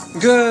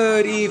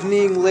Good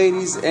evening,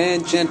 ladies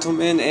and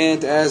gentlemen,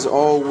 and as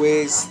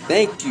always,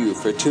 thank you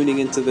for tuning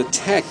into the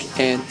Tech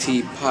and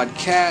Tea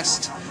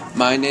podcast.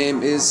 My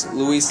name is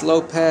Luis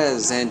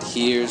Lopez, and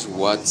here's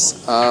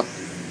what's up.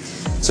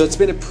 So it's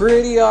been a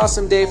pretty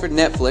awesome day for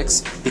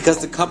Netflix because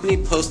the company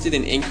posted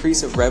an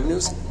increase of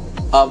revenues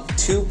of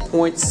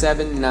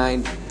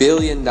 $2.79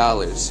 billion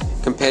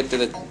compared to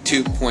the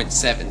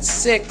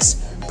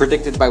 $2.76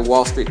 predicted by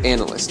Wall Street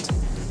analysts.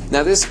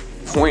 Now this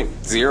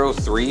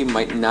 0.03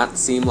 might not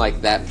seem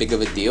like that big of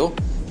a deal,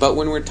 but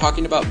when we're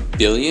talking about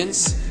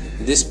billions,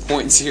 this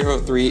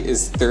 0.03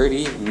 is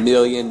 $30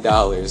 million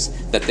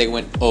that they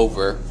went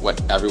over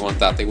what everyone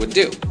thought they would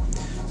do.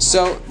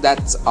 So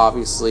that's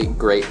obviously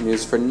great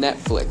news for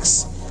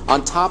Netflix.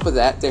 On top of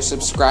that, their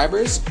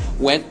subscribers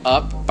went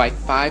up by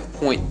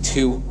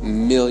 5.2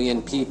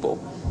 million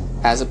people,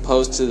 as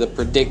opposed to the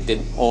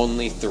predicted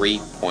only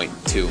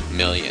 3.2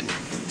 million.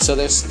 So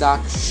their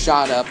stock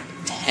shot up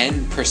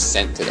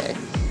 10% today,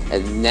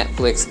 and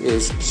Netflix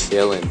is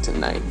chilling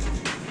tonight.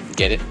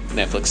 Get it?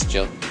 Netflix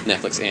chill.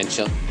 Netflix and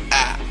chill.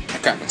 I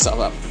cracked myself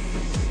up.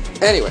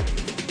 Anyway,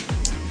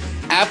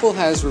 Apple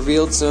has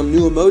revealed some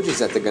new emojis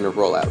that they're going to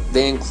roll out.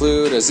 They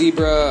include a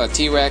zebra, a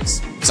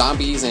T-Rex,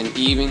 zombies, and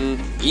even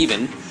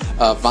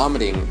a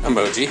vomiting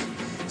emoji.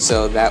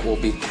 So that will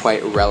be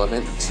quite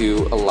relevant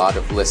to a lot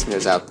of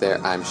listeners out there,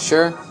 I'm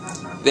sure.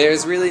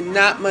 There's really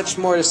not much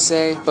more to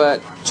say,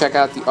 but check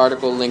out the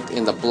article linked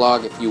in the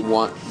blog if you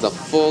want the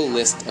full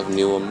list of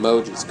new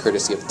emojis,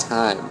 courtesy of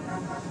Time.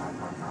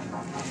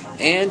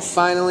 And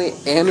finally,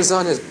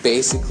 Amazon has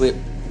basically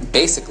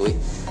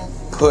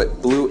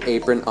put Blue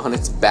Apron on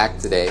its back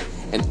today,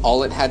 and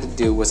all it had to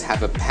do was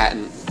have a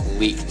patent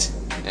leaked,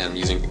 and I'm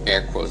using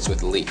air quotes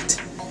with leaked.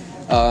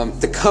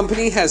 The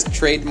company has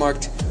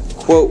trademarked,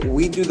 quote,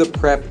 "We do the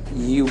prep,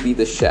 you be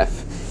the chef,"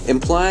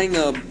 implying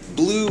a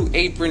Blue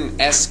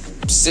Apron-esque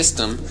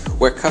system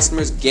where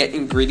customers get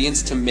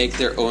ingredients to make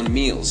their own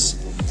meals.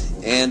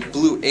 And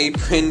Blue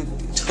Apron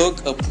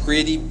took a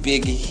pretty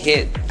big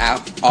hit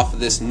off of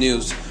this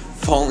news,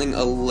 falling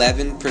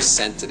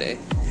 11% today.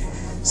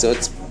 So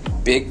it's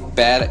big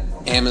bad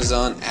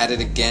Amazon at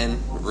it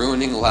again,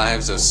 ruining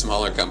lives of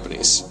smaller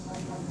companies.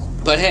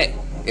 But hey,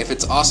 if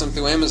it's awesome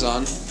through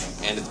Amazon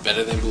and it's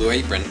better than Blue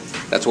Apron,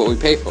 that's what we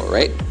pay for,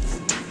 right?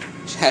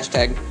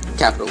 Hashtag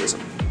capitalism.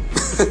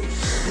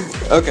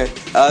 Okay,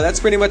 that's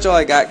pretty much all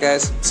I got,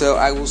 guys. So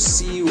I will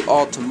see you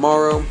all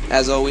tomorrow.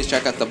 As always,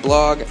 check out the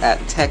blog at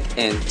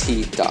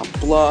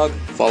techandtea.blog.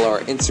 Follow our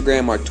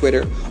Instagram, our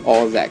Twitter,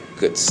 all of that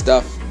good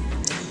stuff.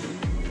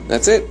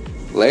 That's it.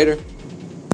 Later.